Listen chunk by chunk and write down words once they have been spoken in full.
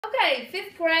Okay,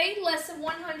 5th grade, lesson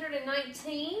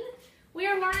 119. We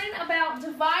are learning about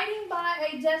dividing by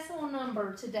a decimal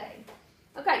number today.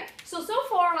 Okay, so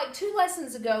far, like 2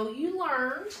 lessons ago, you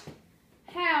learned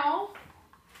how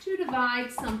to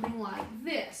divide something like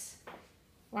this,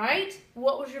 right?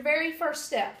 What was your very first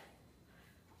step?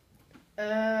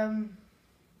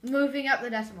 Moving up the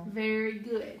decimal. Very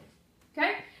good.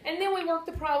 Okay, and then we worked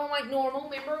the problem like normal.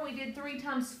 Remember, we did 3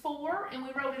 times 4, and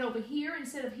we wrote it over here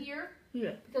instead of here.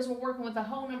 Yeah. Because we're working with the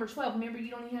whole number 12. Remember, you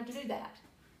don't even have to do that.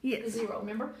 Yes. The 0,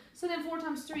 remember? So then 4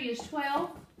 times 3 is 12,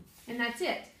 and that's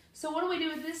it. So what do we do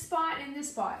with this spot and this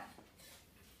spot?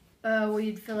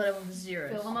 We'd fill it up with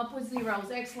zeros. Fill them up with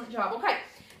zeros. Excellent job. Okay,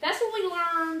 that's what we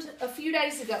learned a few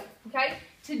days ago. Okay,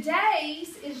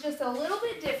 today's is just a little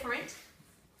bit different.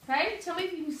 Okay, tell me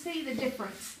if you can see the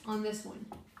difference on this one.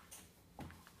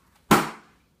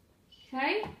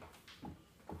 Okay,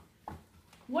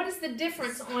 what is the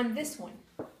difference on this one?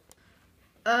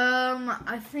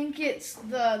 I think it's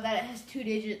that it has 2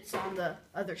 digits on the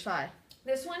other side.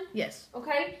 This one? Yes.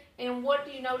 Okay, and what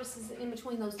do you notice is in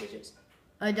between those digits?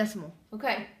 A decimal.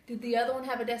 Okay, did the other one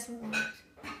have a decimal on it?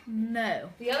 No.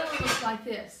 The other one looks like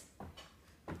this.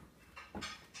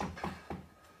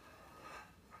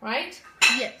 Right?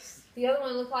 Yes. The other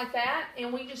one looked like that,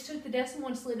 and we just took the decimal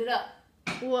and slid it up.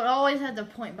 Well, it always had the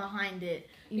point behind it.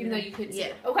 Even though you couldn't see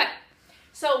it. Okay,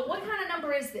 so what kind of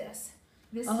number is this?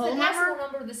 This is the decimal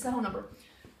number, this is the whole number.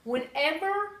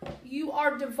 Whenever you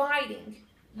are dividing,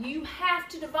 you have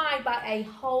to divide by a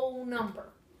whole number.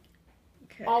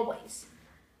 Okay. Always.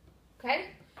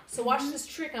 Okay? So watch this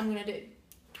trick I'm going to do.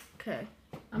 Okay.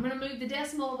 I'm going to move the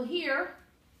decimal over here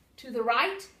to the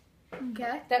right.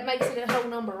 Okay. That makes it a whole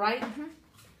number, right?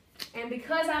 And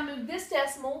because I moved this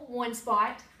decimal 1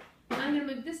 spot, I'm going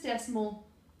to move this decimal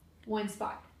 1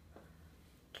 spot.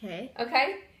 Okay.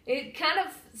 Okay? It kind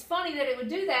of, it's funny that it would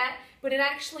do that, but it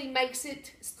actually makes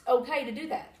it okay to do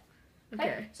that.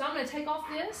 Okay. So I'm going to take off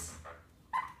this,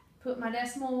 put my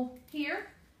decimal here,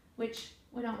 which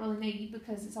we don't really need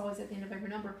because it's always at the end of every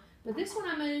number. But this one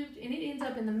I moved, and it ends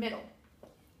up in the middle.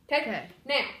 Okay?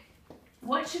 Now,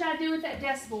 what should I do with that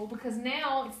decimal? Because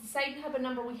now it's the same type of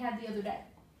number we had the other day.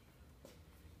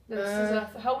 This is a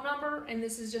whole number, and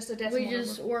this is just a decimal We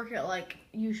just work it like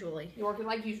usually. You work it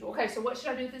like usual. Okay, so what should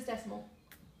I do with this decimal?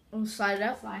 We'll slide it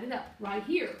up. Slide it up right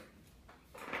here.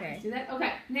 Okay. See that?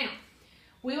 Okay, now,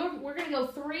 we're going to go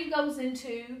 3 goes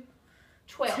into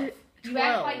 12. You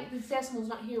act like this decimal's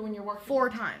not here when you're working. 4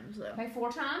 times, though. Okay,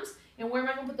 4 times. And where am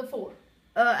I going to put the 4?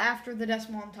 After the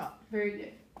decimal on top. Very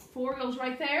good. 4 goes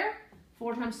right there.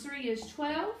 4 times 3 is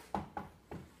 12.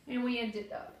 And we end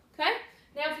it up. Okay?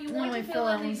 Now, if you want to fill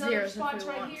in these other spots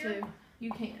right here,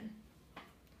 you can.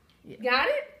 Yeah. Got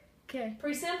it? Okay.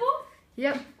 Pretty simple?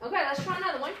 Yep. Okay, let's try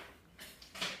another one.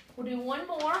 We'll do one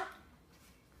more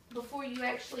before you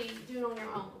actually do it on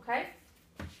your own, okay?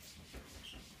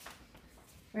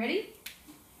 Ready?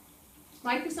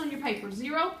 Write this on your paper.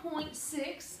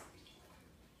 0.6.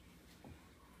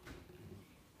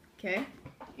 Okay.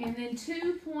 And then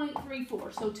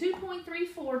 2.34. So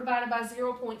 2.34 divided by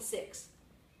 0.6.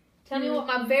 Tell me what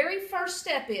my very first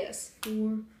step is.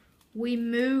 4. We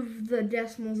move the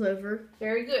decimals over.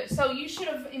 Very good. So you should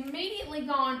have immediately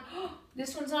gone, oh,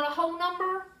 this one's not a whole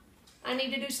number. I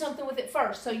need to do something with it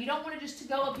first. So you don't want to just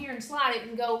go up here and slide it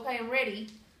and go, okay, I'm ready.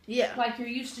 Yeah. Like you're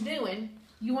used to doing.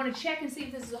 You want to check and see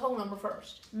if this is a whole number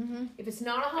first. If it's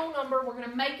not a whole number, we're going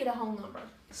to make it a whole number.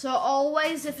 So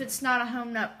always, if it's not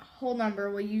a whole number,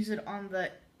 we use it on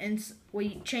the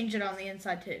we change it on the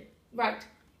inside too. Right.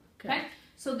 Okay.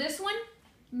 So this one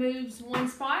moves 1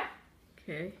 spot.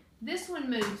 Okay. This one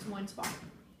moves 1 spot.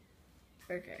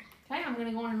 Okay. Okay, I'm going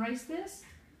to go and erase this.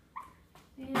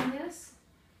 And this.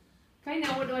 Okay,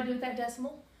 now what do I do with that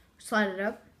decimal? Slide it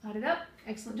up. Slide it up.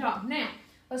 Excellent job. Now,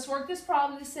 let's work this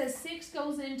problem. This says 6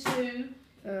 goes into,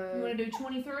 you want to do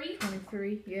 23?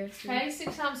 23, yes. Okay,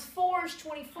 6 times 4 is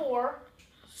 24.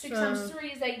 6 times 3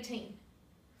 is 18.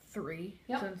 3,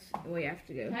 yep. Since we have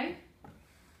to go. Okay.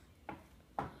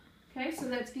 Okay, so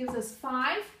that gives us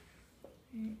 5.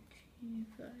 18,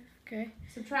 5. Okay.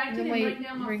 Subtract it and bring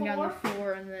down my 4. Bring down the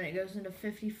 4, and then it goes into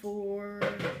 54.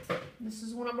 This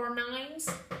is one of our 9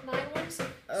 ones.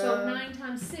 So 9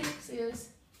 times 6 is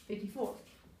 54.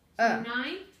 So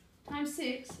 9 times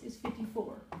 6 is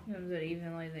 54. Comes out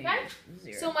evenly. Okay.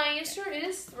 0. So my answer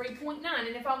is 3.9.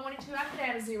 And if I wanted to, I could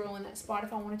add a 0 in that spot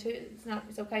if I wanted to.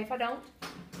 It's okay if I don't.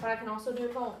 But I can also do it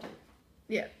if I want to.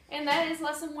 Yeah. And that is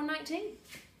lesson 119.